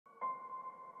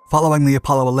Following the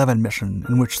Apollo 11 mission,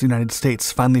 in which the United States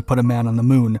finally put a man on the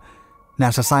moon,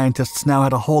 NASA scientists now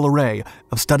had a whole array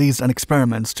of studies and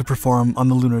experiments to perform on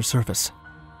the lunar surface.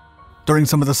 During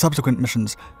some of the subsequent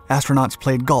missions, astronauts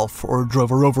played golf or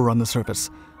drove a rover on the surface,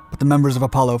 but the members of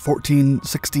Apollo 14,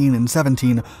 16, and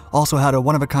 17 also had a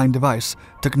one-of-a-kind device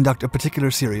to conduct a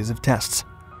particular series of tests.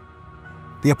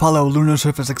 The Apollo Lunar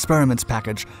Surface Experiments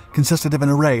package consisted of an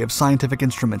array of scientific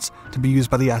instruments to be used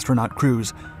by the astronaut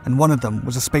crews, and one of them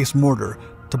was a space mortar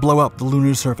to blow up the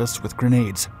lunar surface with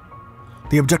grenades.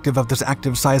 The objective of this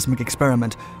active seismic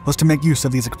experiment was to make use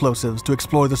of these explosives to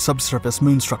explore the subsurface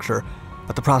moon structure,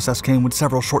 but the process came with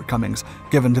several shortcomings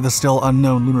given to the still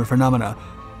unknown lunar phenomena,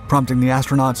 prompting the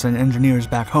astronauts and engineers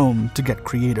back home to get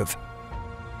creative.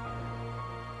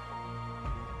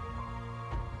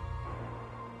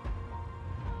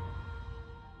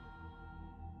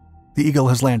 The Eagle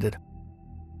has landed.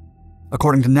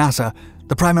 According to NASA,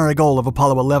 the primary goal of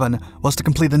Apollo 11 was to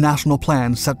complete a national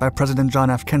plan set by President John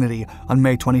F. Kennedy on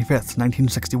May 25,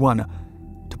 1961,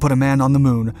 to put a man on the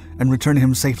moon and return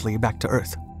him safely back to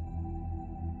Earth.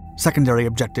 Secondary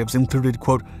objectives included,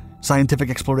 quote, scientific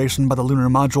exploration by the Lunar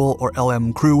Module or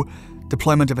LM crew,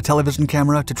 deployment of a television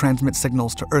camera to transmit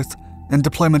signals to Earth, and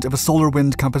deployment of a solar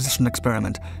wind composition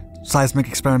experiment, seismic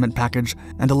experiment package,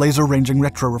 and a laser-ranging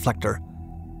retroreflector.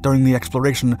 During the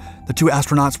exploration, the two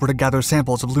astronauts were to gather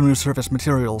samples of lunar surface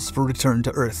materials for return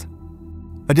to Earth.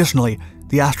 Additionally,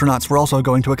 the astronauts were also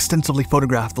going to extensively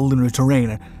photograph the lunar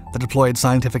terrain, the deployed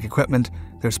scientific equipment,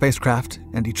 their spacecraft,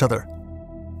 and each other.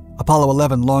 Apollo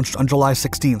 11 launched on July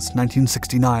 16,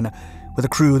 1969, with a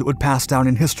crew that would pass down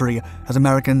in history as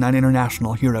American and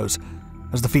international heroes,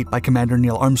 as the feat by Commander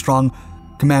Neil Armstrong,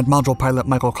 Command Module Pilot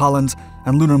Michael Collins,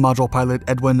 and Lunar Module Pilot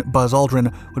Edwin "Buzz"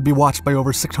 Aldrin would be watched by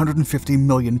over 650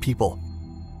 million people.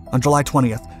 On July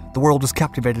 20th, the world was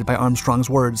captivated by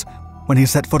Armstrong's words when he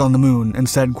set foot on the moon and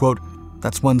said, quote,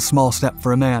 "That's one small step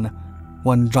for a man,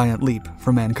 one giant leap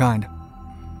for mankind."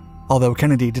 Although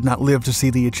Kennedy did not live to see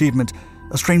the achievement,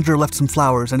 a stranger left some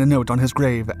flowers and a note on his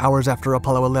grave hours after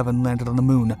Apollo 11 landed on the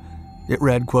moon. It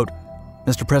read, quote,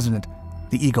 "Mr. President,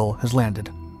 the Eagle has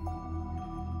landed."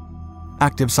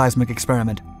 Active Seismic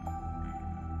Experiment.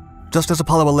 Just as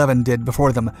Apollo 11 did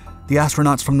before them, the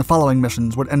astronauts from the following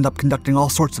missions would end up conducting all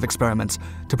sorts of experiments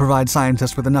to provide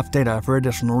scientists with enough data for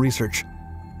additional research.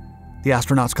 The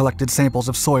astronauts collected samples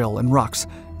of soil and rocks,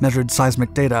 measured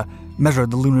seismic data, measured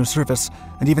the lunar surface,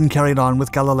 and even carried on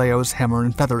with Galileo's hammer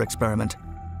and feather experiment.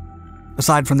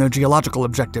 Aside from their geological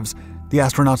objectives, the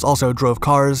astronauts also drove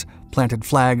cars, planted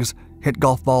flags, hit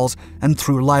golf balls, and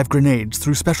threw live grenades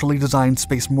through specially designed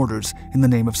space mortars in the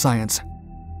name of science.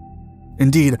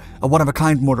 Indeed, a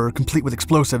one-of-a-kind mortar complete with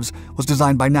explosives was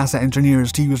designed by NASA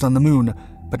engineers to use on the moon,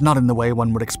 but not in the way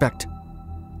one would expect.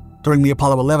 During the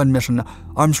Apollo 11 mission,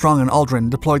 Armstrong and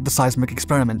Aldrin deployed the seismic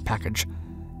experiment package.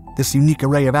 This unique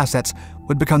array of assets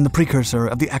would become the precursor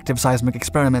of the active seismic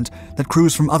experiment that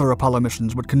crews from other Apollo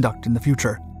missions would conduct in the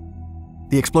future.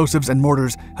 The explosives and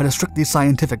mortars had a strictly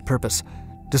scientific purpose,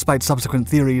 despite subsequent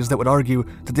theories that would argue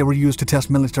that they were used to test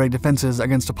military defenses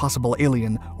against a possible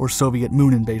alien or Soviet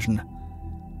moon invasion.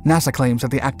 NASA claims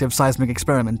that the Active Seismic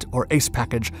Experiment, or ACE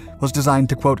package, was designed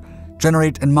to, quote,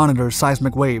 generate and monitor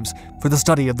seismic waves for the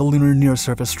study of the lunar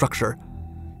near-surface structure.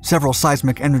 Several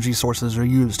seismic energy sources are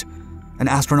used: an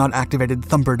astronaut-activated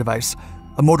thumper device,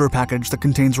 a mortar package that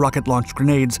contains rocket-launched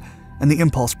grenades, and the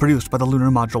impulse produced by the lunar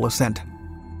module ascent.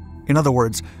 In other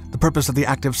words, the purpose of the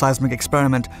Active Seismic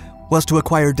Experiment was to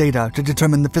acquire data to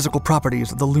determine the physical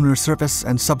properties of the lunar surface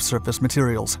and subsurface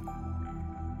materials.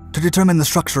 To determine the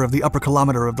structure of the upper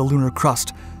kilometer of the lunar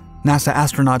crust, NASA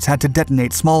astronauts had to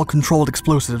detonate small controlled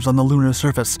explosives on the lunar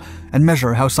surface and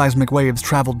measure how seismic waves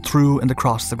traveled through and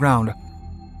across the ground.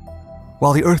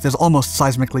 While the Earth is almost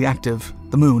seismically active,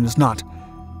 the Moon is not.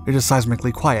 It is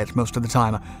seismically quiet most of the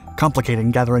time,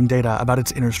 complicating gathering data about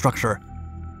its inner structure.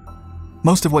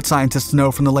 Most of what scientists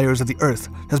know from the layers of the Earth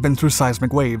has been through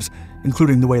seismic waves,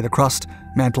 including the way the crust,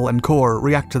 mantle, and core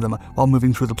react to them while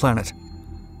moving through the planet.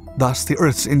 Thus, the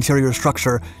Earth's interior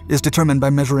structure is determined by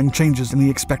measuring changes in the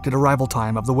expected arrival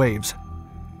time of the waves.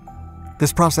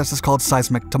 This process is called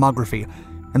seismic tomography,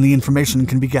 and the information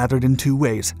can be gathered in two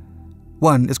ways.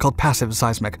 One is called passive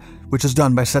seismic, which is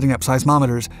done by setting up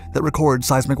seismometers that record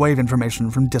seismic wave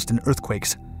information from distant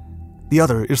earthquakes. The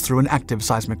other is through an active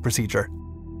seismic procedure.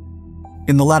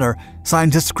 In the latter,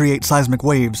 scientists create seismic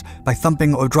waves by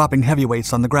thumping or dropping heavy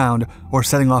weights on the ground or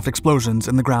setting off explosions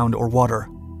in the ground or water.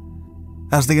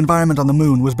 As the environment on the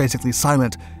Moon was basically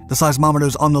silent, the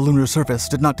seismometers on the lunar surface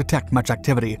did not detect much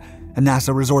activity, and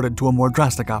NASA resorted to a more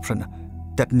drastic option: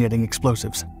 detonating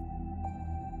explosives.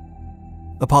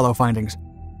 Apollo findings.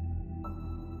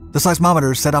 The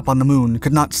seismometers set up on the moon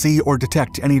could not see or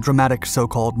detect any dramatic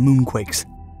so-called moonquakes.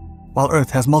 While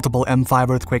Earth has multiple M5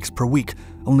 earthquakes per week,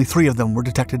 only 3 of them were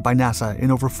detected by NASA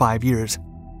in over 5 years.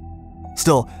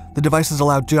 Still, the devices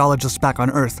allowed geologists back on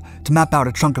Earth to map out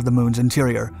a chunk of the moon's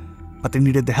interior, but they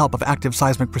needed the help of active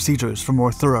seismic procedures for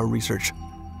more thorough research.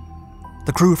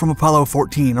 The crew from Apollo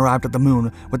 14 arrived at the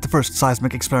moon with the first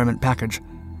seismic experiment package.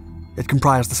 It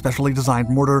comprised the specially designed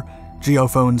mortar,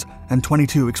 geophones, and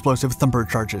 22 explosive thumper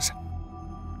charges.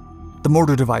 The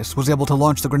mortar device was able to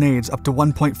launch the grenades up to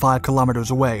 1.5 kilometers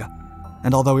away,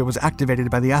 and although it was activated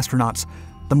by the astronauts,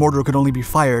 the mortar could only be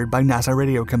fired by NASA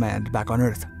Radio Command back on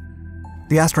Earth.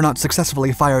 The astronauts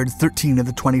successfully fired 13 of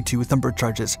the 22 thumper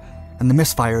charges, and the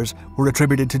misfires were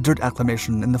attributed to dirt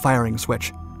acclimation in the firing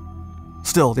switch.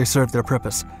 Still, they served their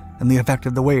purpose, and the effect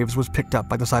of the waves was picked up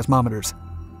by the seismometers.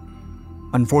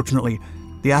 Unfortunately,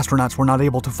 the astronauts were not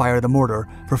able to fire the mortar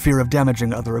for fear of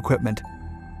damaging other equipment.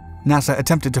 NASA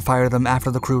attempted to fire them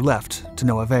after the crew left, to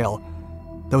no avail.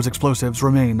 Those explosives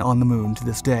remain on the moon to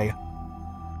this day.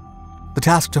 The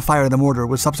task to fire the mortar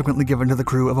was subsequently given to the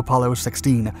crew of Apollo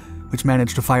 16, which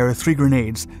managed to fire 3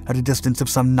 grenades at a distance of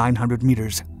some 900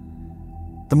 meters.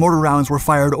 The mortar rounds were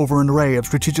fired over an array of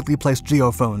strategically placed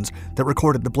geophones that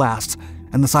recorded the blasts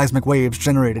and the seismic waves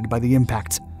generated by the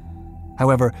impacts.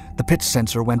 However, the pitch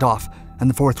sensor went off, and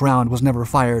the 4th round was never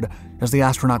fired, as the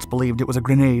astronauts believed it was a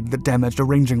grenade that damaged a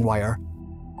ranging wire.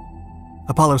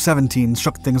 Apollo 17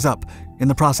 shook things up in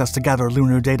the process to gather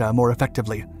lunar data more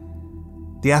effectively.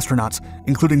 The astronauts,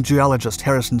 including geologist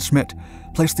Harrison Schmitt,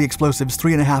 placed the explosives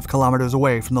 3.5 kilometers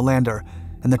away from the lander,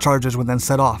 and the charges were then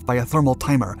set off by a thermal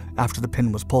timer after the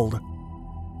pin was pulled.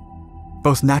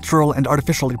 Both natural and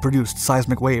artificially produced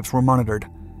seismic waves were monitored.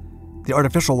 The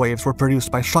artificial waves were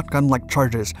produced by shotgun-like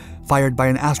charges fired by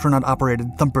an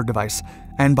astronaut-operated thumper device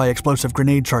and by explosive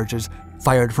grenade charges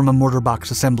fired from a mortar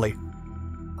box assembly.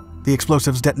 The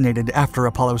explosives detonated after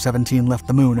Apollo 17 left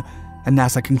the moon, and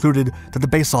NASA concluded that the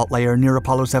basalt layer near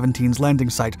Apollo 17's landing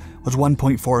site was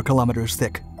 1.4 kilometers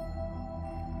thick.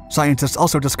 Scientists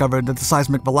also discovered that the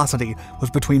seismic velocity was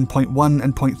between 0.1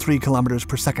 and 0.3 kilometers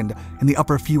per second in the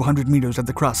upper few hundred meters of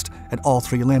the crust at all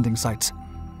 3 landing sites.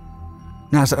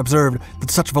 NASA observed that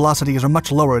such velocities are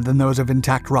much lower than those of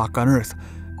intact rock on Earth,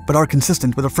 but are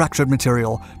consistent with a fractured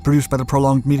material produced by the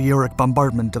prolonged meteoric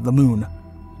bombardment of the moon.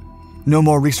 No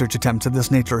more research attempts of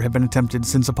this nature have been attempted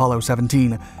since Apollo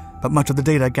 17, but much of the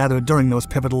data gathered during those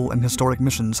pivotal and historic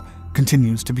missions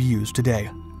continues to be used today.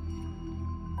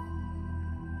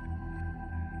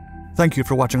 Thank you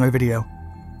for watching our video.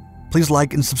 Please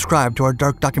like and subscribe to our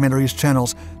Dark Documentaries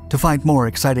channels to find more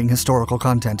exciting historical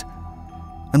content.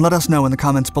 And let us know in the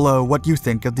comments below what you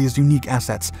think of these unique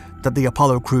assets that the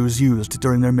Apollo crews used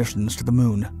during their missions to the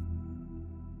moon.